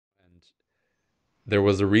there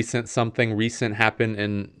was a something recent happened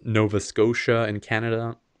in Nova Scotia in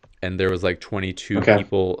Canada, and there was like 22 Okay.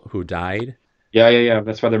 people who died, Yeah, yeah, yeah.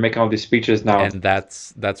 That's why they're making all these speeches now. and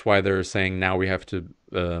that's why they're saying now we have to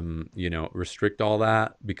restrict all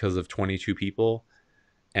that because of 22 people,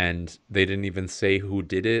 and they didn't even say who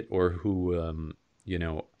did it or who you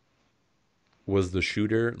know was the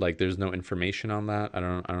shooter. Like there's no information on that.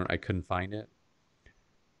 I couldn't find it.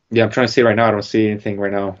 Yeah, I'm trying to see right now. I don't see anything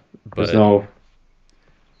right now. There's But no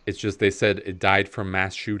it's just they said it died from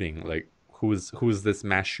mass shooting. Like who's this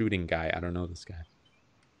mass shooting guy? I don't know this guy.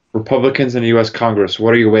 Republicans in the U.S. Congress.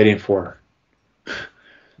 What are you waiting for?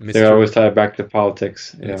 They always Mr. tie it back to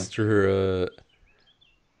politics. Yeah, Mr.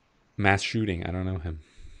 Mass shooting. I don't know him.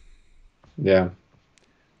 yeah.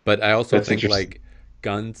 But I also That's think interesting. like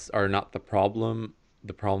guns are not the problem.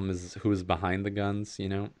 The problem is who's behind the guns,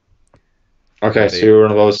 Okay, And so they you're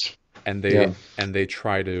one of those. and Yeah. they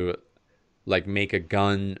try to like make a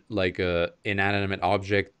gun like a inanimate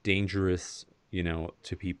object dangerous,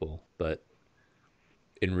 to people. But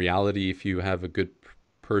in reality, if you have a good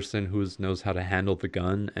person who knows how to handle the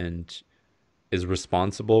gun and is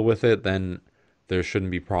responsible with it, then there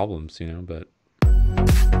shouldn't be problems, But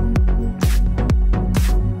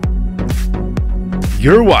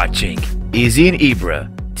You're watching IZZY and Ibra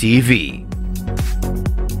TV.